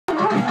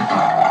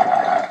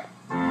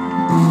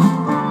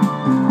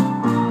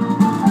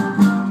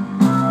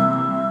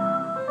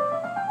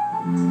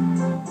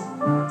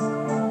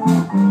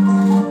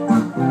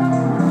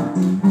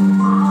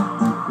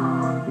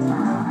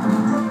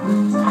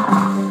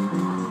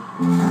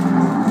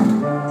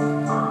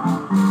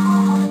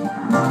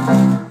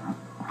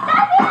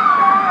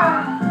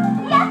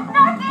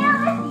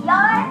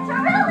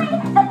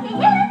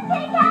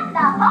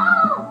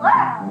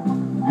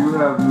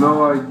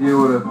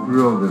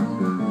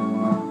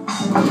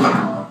That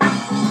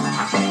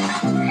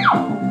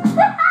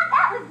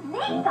was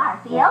neat,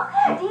 Garfield.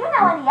 Do you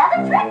know any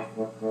other tricks?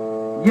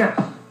 Yes.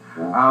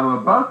 I'm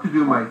about to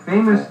do my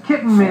famous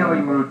kitten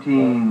mailing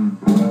routine.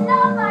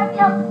 No,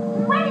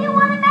 Garfield. Where do you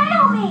want to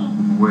mail me?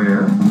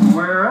 Where?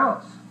 Where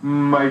else?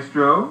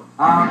 Maestro?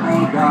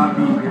 Abu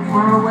Dhabi, it's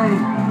far away.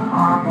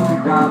 Abu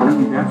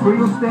Dhabi, that's where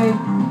you'll stay.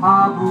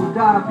 Abu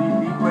Dhabi,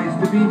 the place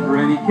to be for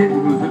any kitten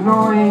who's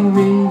annoying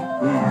me.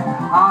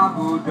 Yeah,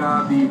 Abu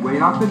Dhabi, way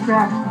off the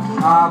track.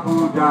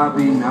 Abu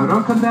Dhabi, now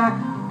don't come back.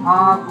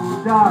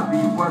 Abu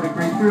Dhabi, what a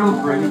great thrill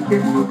for any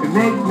kitten who can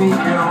make me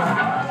ill.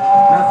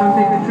 Now some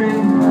take a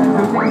train, some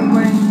take a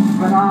plane,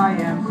 but I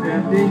am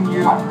sending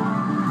you.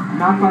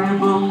 Not by a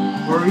book,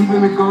 or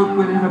even a goat,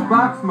 but in a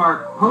box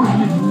marked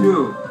postage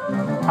too.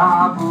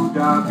 Abu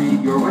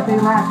Dhabi, you're what they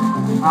lack.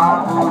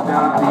 Abu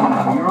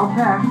Dhabi, you're all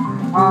packed.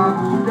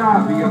 Abu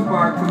Dhabi, a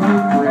far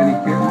commute for any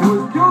kitten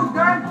who's too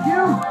darn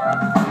cute.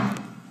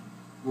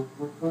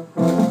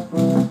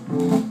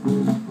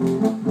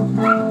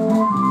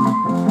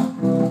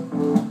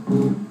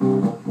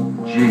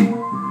 Gee,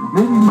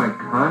 maybe my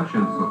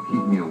conscience will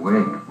keep me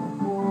awake.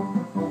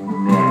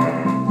 Nah.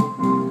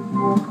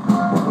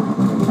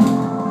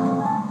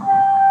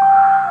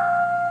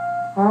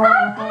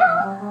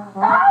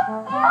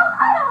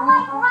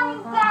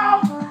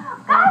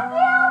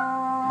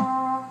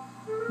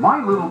 My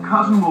little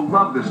cousin will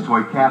love this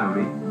toy cat,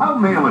 Odie. I'll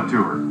mail it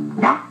to her.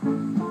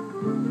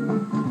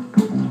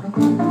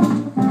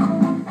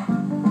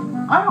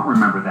 I don't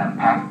remember that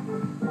pack.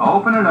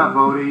 Open it up,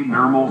 Odie.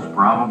 Nermal's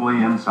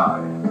probably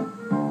inside.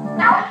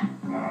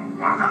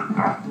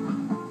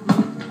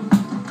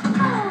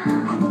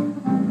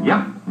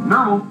 Yep,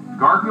 Nermal.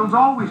 Garfield's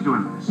always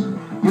doing this.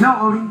 You know,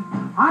 Odie,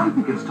 I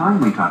think it's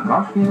time we taught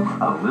Garfield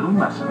a little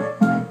lesson.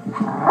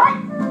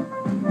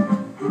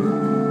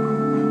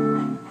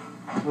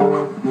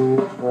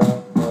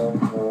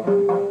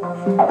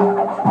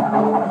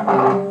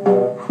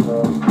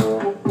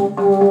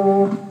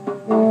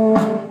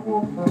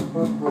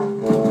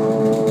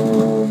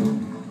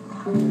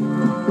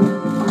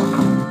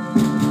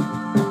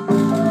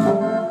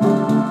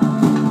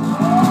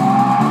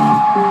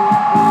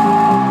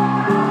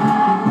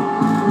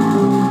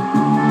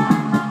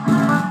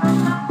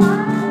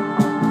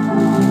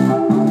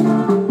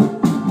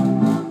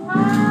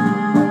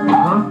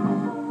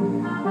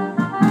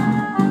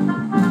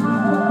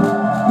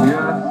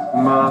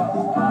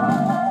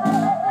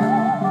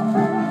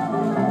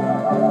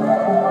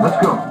 Let's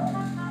go.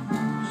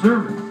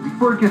 Serve it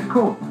before it gets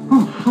cold.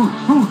 Whoosh, whoosh,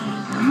 whoosh.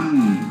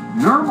 Gee,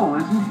 Nermal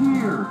isn't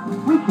here.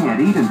 We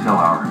can't eat until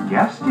our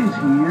guest is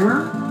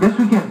here. Yes,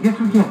 we can. Yes,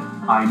 we can.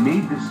 I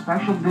made this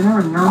special dinner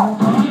in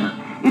Nermal's honor.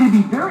 It'd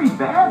be very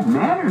bad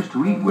manners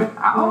to eat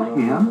without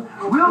him.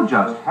 We'll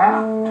just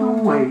have to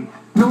wait.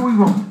 No, we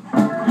won't.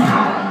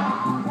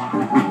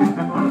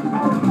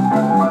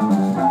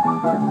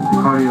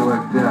 How do you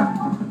like that?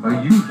 A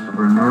use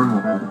for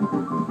Nermal.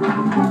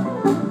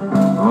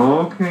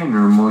 Okay,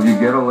 Nermal, you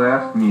get a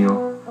last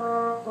meal.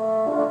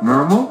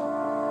 Nermal?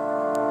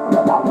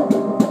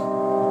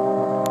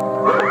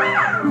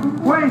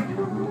 Wait!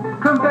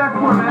 Come back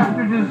for him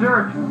after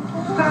dessert.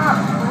 Stop!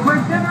 My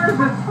dinner is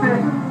at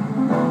stake.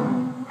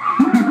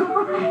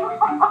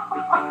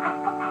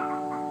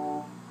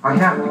 I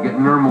have to get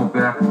Nermal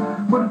back.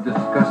 What a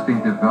disgusting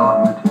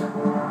development.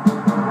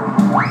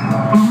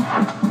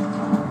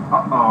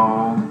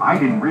 Uh-oh. I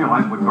didn't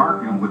realize what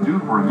Garfield would do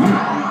for you.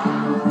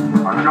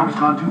 Our joke's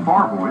gone too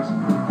far, boys.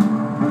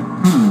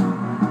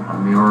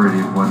 We already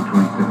have won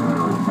 $27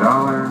 million.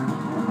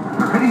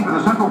 They're heading for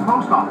the Central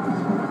Post Office.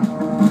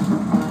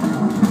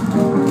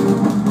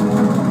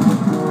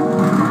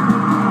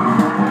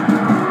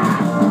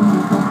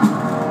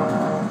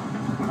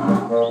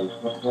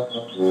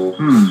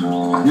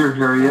 Dear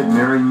Harriet,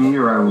 marry me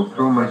or I will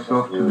throw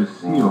myself to the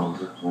seals.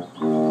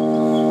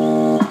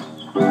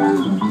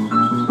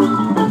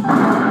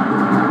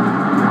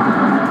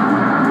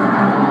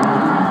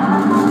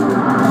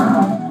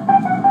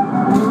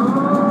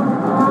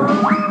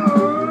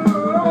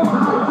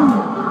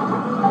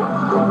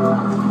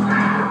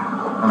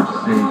 I'm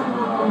safe.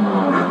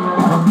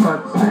 I'm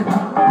not safe.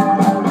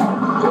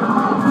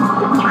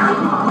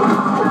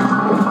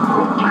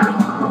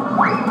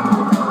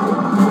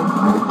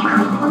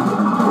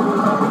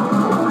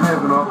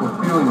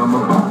 I'm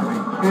about to be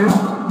killed.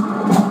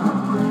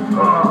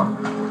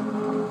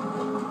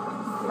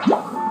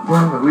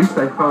 Well, at least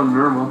I found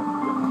Nermal.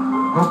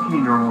 Okay,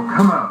 Nermal,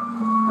 come out.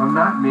 I'm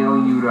not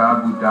mailing you to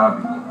Abu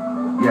Dhabi.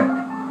 Yet.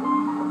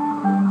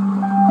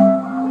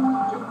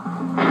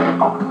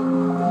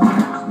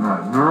 It's not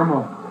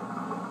Nermal.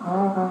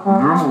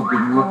 Nermal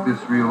didn't look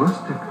this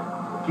realistic.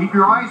 Keep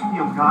your eyes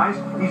peeled, guys.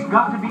 He's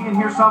got to be in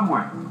here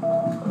somewhere.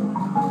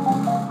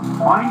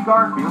 Find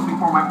Garfield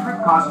before my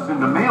trick causes him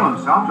to mail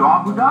himself to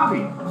Abu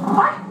Dhabi.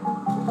 What?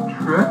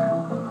 Trick?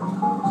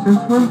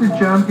 Since when did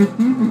John get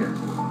devious?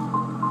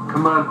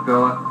 Come on,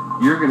 fella.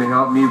 You're going to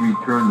help me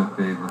return the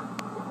favor.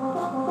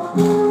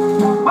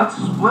 Let's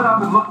split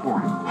up and look for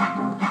him.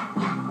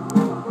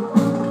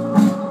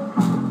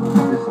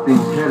 This this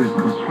thing's head is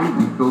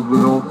completely filled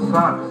with old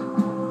socks.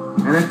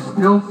 And it's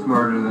still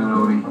smarter than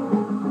Odie.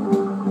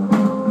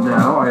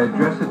 Now I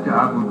address it to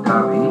Abu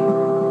Dhabi.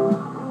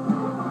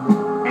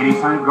 Any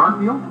sign of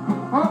Garfield?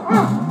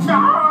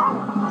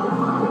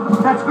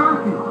 That's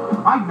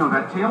Garfield. I'd know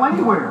that tail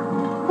anywhere.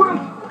 Wait!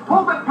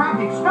 Hold that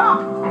package!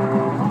 Stop! No!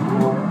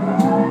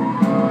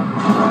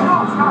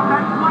 Stop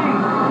that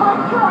plane! My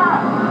God!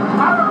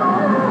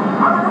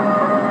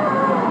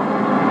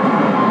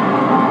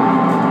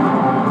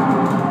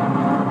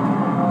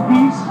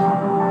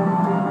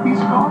 He's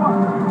gone.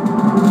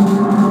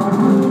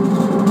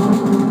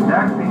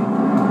 Taxi.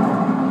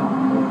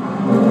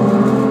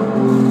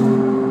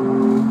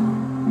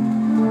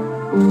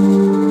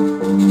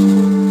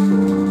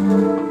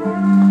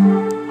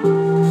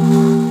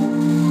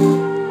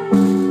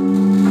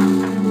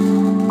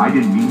 I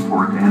didn't mean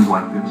for it to end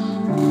like this.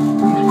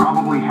 He's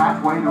probably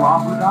halfway to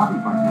Abu Dhabi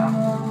by now.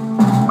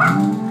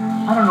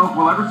 I don't know if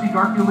we'll ever see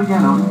Garfield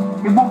again,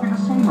 Odie. It won't be the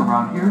same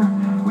around here.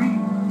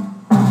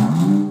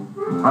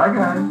 Hi,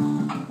 guys.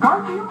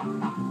 Garfield?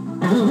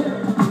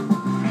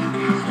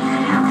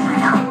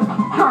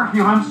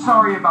 Garfield, I'm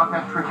sorry about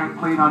that trick I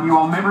played on you.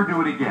 I'll never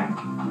do it again.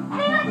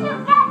 Didn't you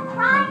get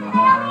trying to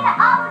nail me to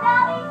Abu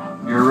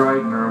Dhabi? You're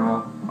right,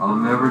 Normal. I'll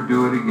never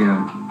do it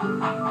again.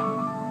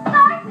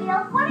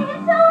 Garfield, what are you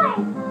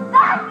doing?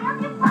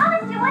 Garfield, you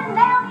promised you wouldn't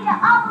nail me to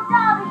Abu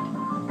Dhabi.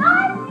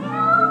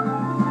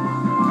 Garfield!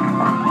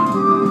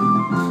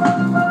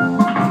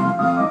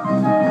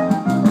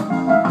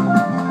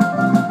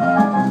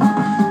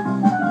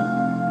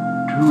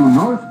 To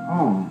North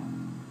Pole.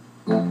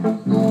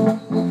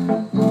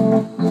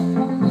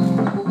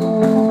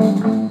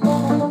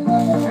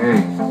 Hey,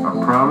 a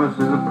promise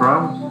is a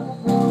promise.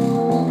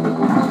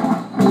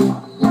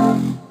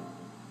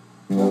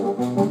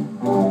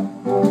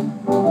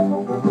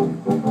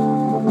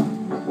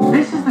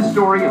 This is the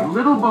story of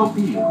little Bo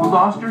Peep who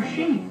lost her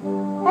sheep.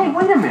 Hey,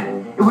 wait a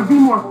minute. It would be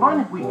more fun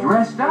if we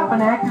dressed up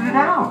and acted it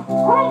out.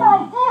 Great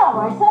idea,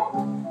 Orson.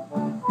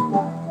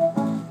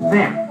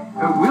 There.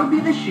 We'll be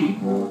the sheep,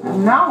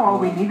 and now all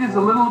we need is a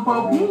little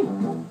Bo Peep.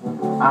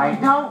 I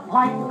don't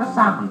like the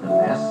sound of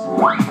this.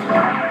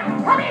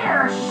 Come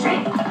here,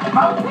 sheep!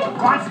 Bo Peep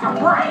wants to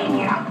brain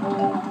you!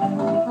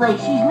 Like,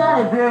 she's not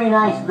a very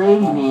nice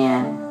lady,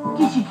 man.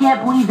 Guess you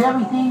can't believe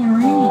everything you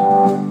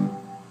read.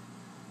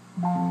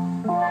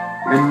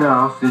 And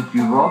now, since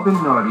you've all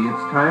been naughty,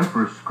 it's time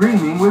for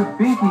Screaming with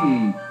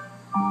Pinky.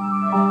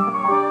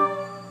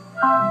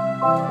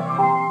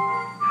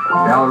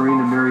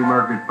 Ballerina Mary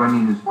Margaret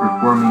Bunyan is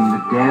performing the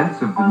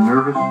dance of the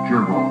nervous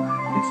gerbil.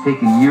 It's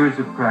taken years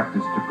of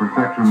practice to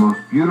perfect her most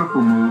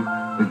beautiful move,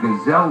 the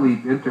gazelle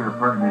leap into her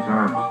partner's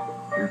arms.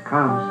 Here it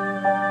comes.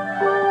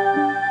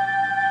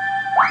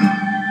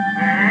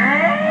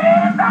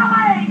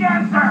 Ballet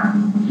dancer!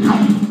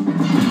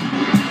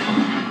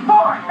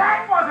 Boy,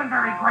 that wasn't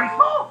very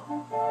graceful!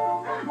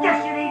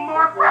 Guess you need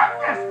more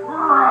practice,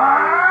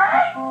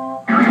 right?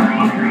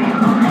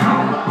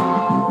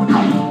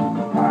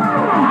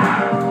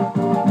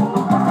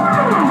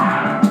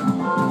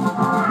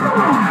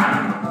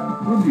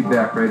 We'll be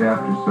back right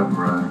after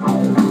sunrise.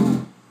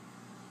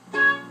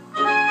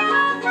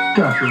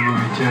 Garfield will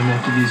return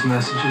after these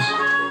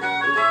messages.